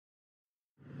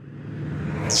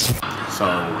So 1,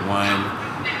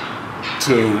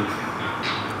 2,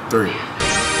 3.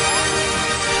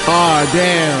 Oh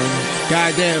damn.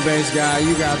 Goddamn bass guy,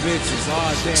 you got bitches.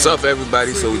 Oh damn. What's up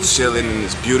everybody? So we're chilling in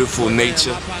this beautiful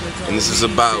nature, and this is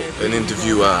about an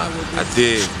interview I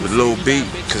did with Lil B,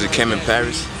 because it came in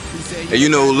Paris. And you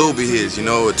know who Lil B is, you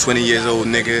know, a 20 years old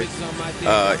nigga.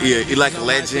 He like a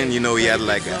legend, you know, he had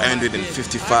like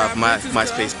 155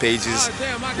 MySpace pages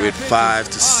with 5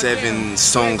 to 7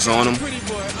 songs on them.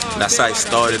 That's how he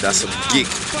started. That's a geek.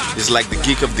 It's like the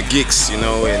geek of the geeks, you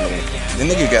know, and the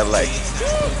nigga got like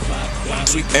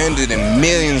 300 and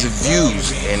millions of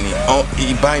views, and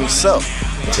he by himself.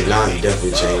 Technology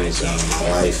definitely changed my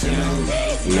life,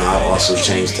 and you know, I've also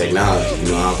changed technology.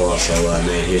 You know, I've also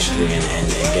made history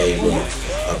and gave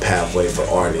a pathway for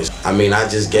artists. I mean, I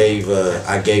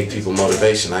gave people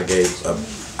motivation. I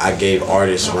gave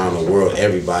artists around the world,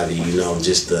 everybody, you know,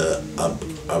 just a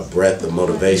breadth of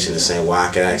motivation to saying, well,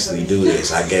 I can actually do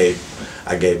this. I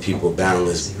gave people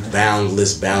boundless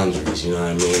boundaries, you know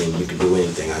what I mean? And you can do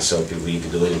anything. I showed people you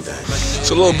can do anything.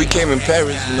 So Lil B came in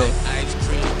Paris, you know.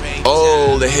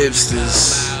 All the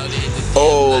hipsters,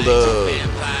 all the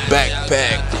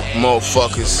backpack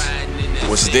motherfuckers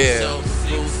was there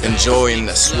enjoying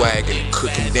the swag and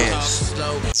cooking dance.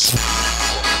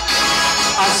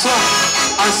 I saw,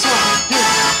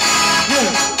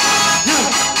 yeah.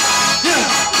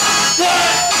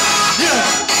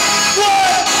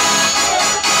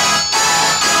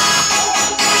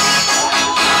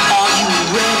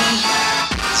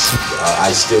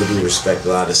 I still do respect a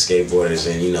lot of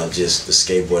skateboarders and, you know, just the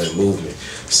skateboarding movement.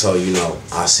 So, you know,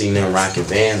 I seen them rocking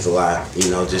Vans a lot, you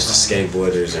know, just the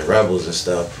skateboarders and rebels and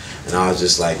stuff. And I was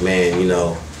just like, man, you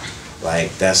know,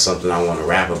 like, that's something I want to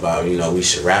rap about. You know, we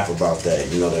should rap about that,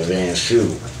 you know, the Vans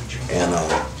too. And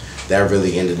that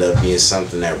really ended up being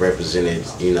something that represented,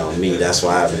 you know, me. That's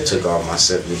why I even took off my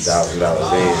 $70,000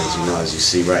 Vans, you know, as you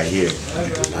see right here.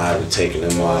 You know, I haven't taken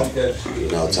them off, you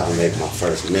know, trying to make my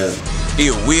first million. He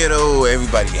a weirdo,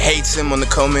 everybody hates him on the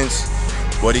comments.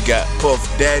 What he got, Puff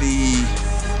Daddy,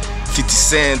 50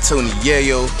 Cent, Tony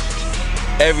Yayo.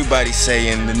 Everybody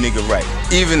saying the nigga right.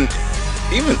 Even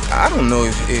I don't know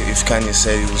if Kanye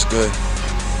said it was good.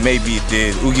 Maybe it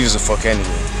did. Who gives a fuck anyway?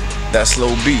 That's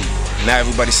Lil B. Now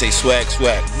everybody say swag,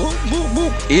 swag. Boop, boop,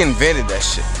 boop. He invented that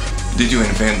shit. Did you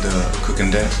invent the cooking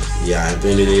dance? Yeah, I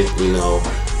invented it, you know.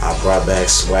 I brought back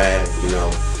swag, you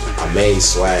know. I made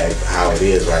swag how it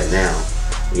is right now.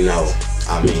 You know,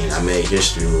 I mean, I made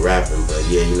history with rapping, but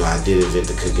yeah, you know, I did invent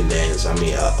the cooking dance. I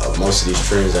mean, most of these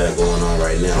trends that are going on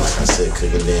right now, like I said,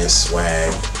 cooking dance,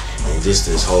 swag, and just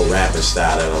this whole rapping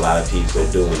style that a lot of people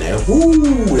are doing. That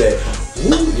whoo, that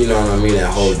woo, you know what I mean?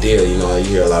 That whole deal, you know, you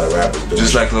hear a lot of rappers doing.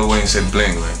 Just like Lil Wayne said,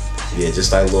 bling, right? Yeah,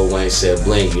 just like Lil Wayne said,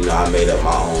 bling, you know, I made up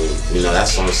my own. You know,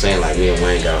 that's what I'm saying, like me and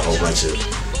Wayne got a whole bunch of,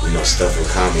 you know, stuff in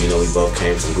common. You know, we both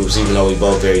came from groups, even though we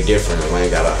both very different. And Wayne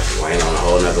on a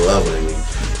whole nother level than me,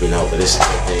 you know. But it's the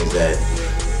things that,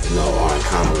 you know, are in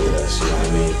common with us. You know what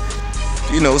I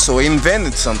mean? You know, so he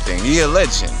invented something. He a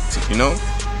legend, you know.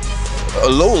 A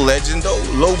low legend though,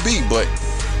 Lil B, but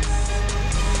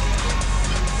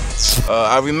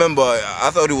I remember I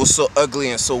thought it was so ugly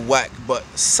and so whack, but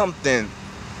something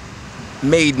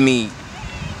made me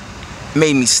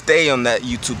stay on that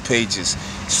YouTube pages.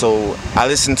 So I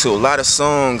listened to a lot of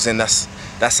songs, and that's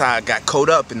how I got caught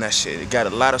up in that shit. It got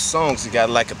a lot of songs. It got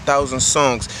like 1,000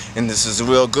 songs, and this is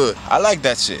real good. I like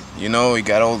that shit. You know, it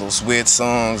got all those weird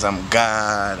songs. I'm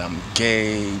God, I'm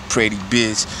gay, pretty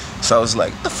bitch. So I was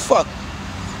like, the fuck?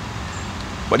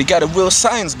 But he got a real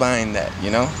science behind that, you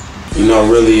know? You know,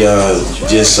 really,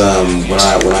 just when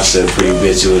I said pretty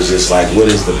bitch, it was just like, what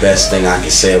is the best thing I can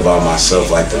say about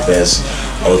myself? Like the best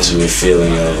ultimate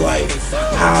feeling of like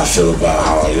how I feel about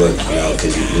how I look, you know?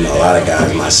 Because you know, a lot of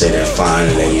guys might say they're fine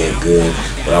and they look good,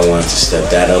 but I wanted to step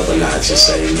that up a notch and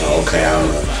say, you know, okay,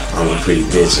 I'm a pretty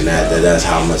bitch, and that's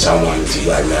how much I wanted to be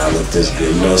like, man, I look this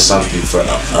good. You know, something for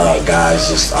guys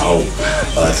just, I hope,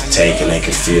 to take and they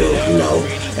can feel, you know,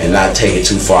 and not take it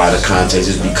too far out of context.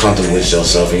 Just be comfortable with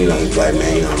yourself, and you know, be like,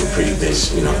 man, you know, I'm a pretty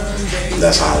bitch, you know.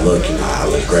 That's how I look, you know, I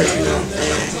look great, you know,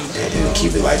 and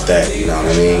keep it like that, you know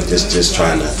what I mean? Just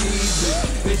trying to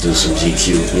do some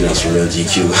GQ, you know, some real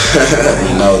GQ,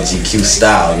 you know, GQ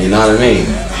style, you know what I mean?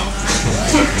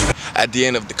 At the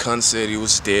end of the concert, he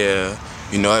was there,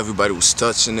 you know, everybody was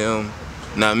touching him.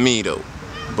 Not me though,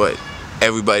 but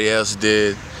everybody else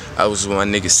did. I was with my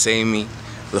nigga Samy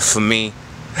la Famille.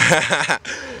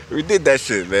 We did that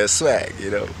shit, man. Swag,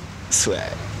 you know,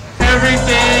 swag.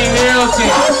 Everything Hilton,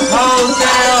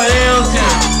 Hotel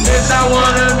Hilton. Bitch, I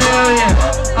want $1 million.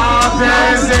 All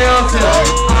Paris Hilton.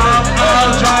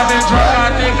 I'm driving drunk,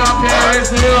 I think I'm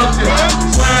Paris Hilton.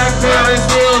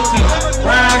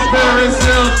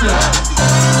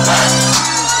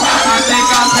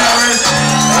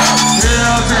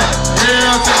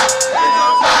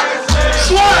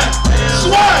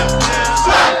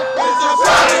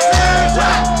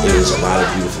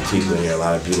 people in here, a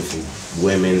lot of beautiful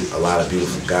women, a lot of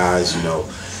beautiful guys, you know,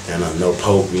 and no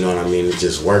pope, you know what I mean? It's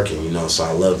just working, you know, so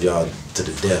I love y'all to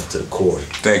the death, to the core.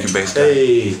 Thank you, bass guy.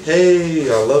 Hey,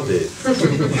 I love it.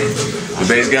 The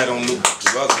bass guy don't look.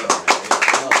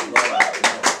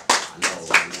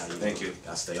 Thank you.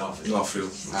 I stay off it. Noir Fluo.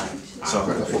 So,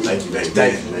 thank you, baby.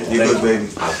 Thank you, man. You good,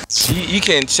 baby. You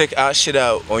can check our shit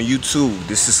out on YouTube.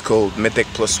 This is called Metek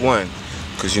 +1.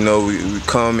 Because, you know, we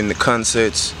come in the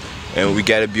concerts and we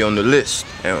gotta be on the list.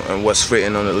 And what's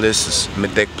written on the list is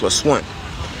Metek +1.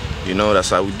 You know,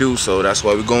 that's how we do. So that's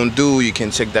what we're gonna do. You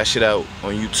can check that shit out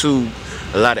on YouTube.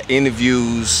 A lot of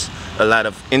interviews, a lot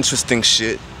of interesting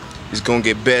shit. It's gonna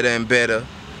get better and better.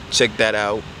 Check that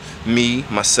out. Me,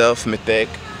 myself, Metek,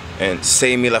 and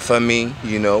Samy la Famille,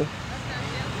 you know,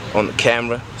 on the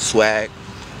camera, swag,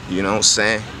 you know what I'm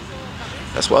saying?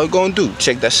 That's what we're gonna do.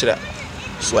 Check that shit out.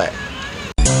 Swag.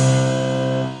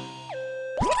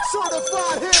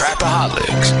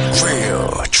 Trapaholics,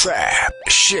 real trap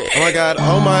shit. Oh my god,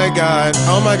 oh my god,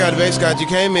 oh my god, bass god, you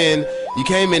came in,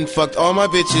 fucked all my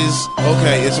bitches.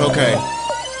 Okay, it's okay.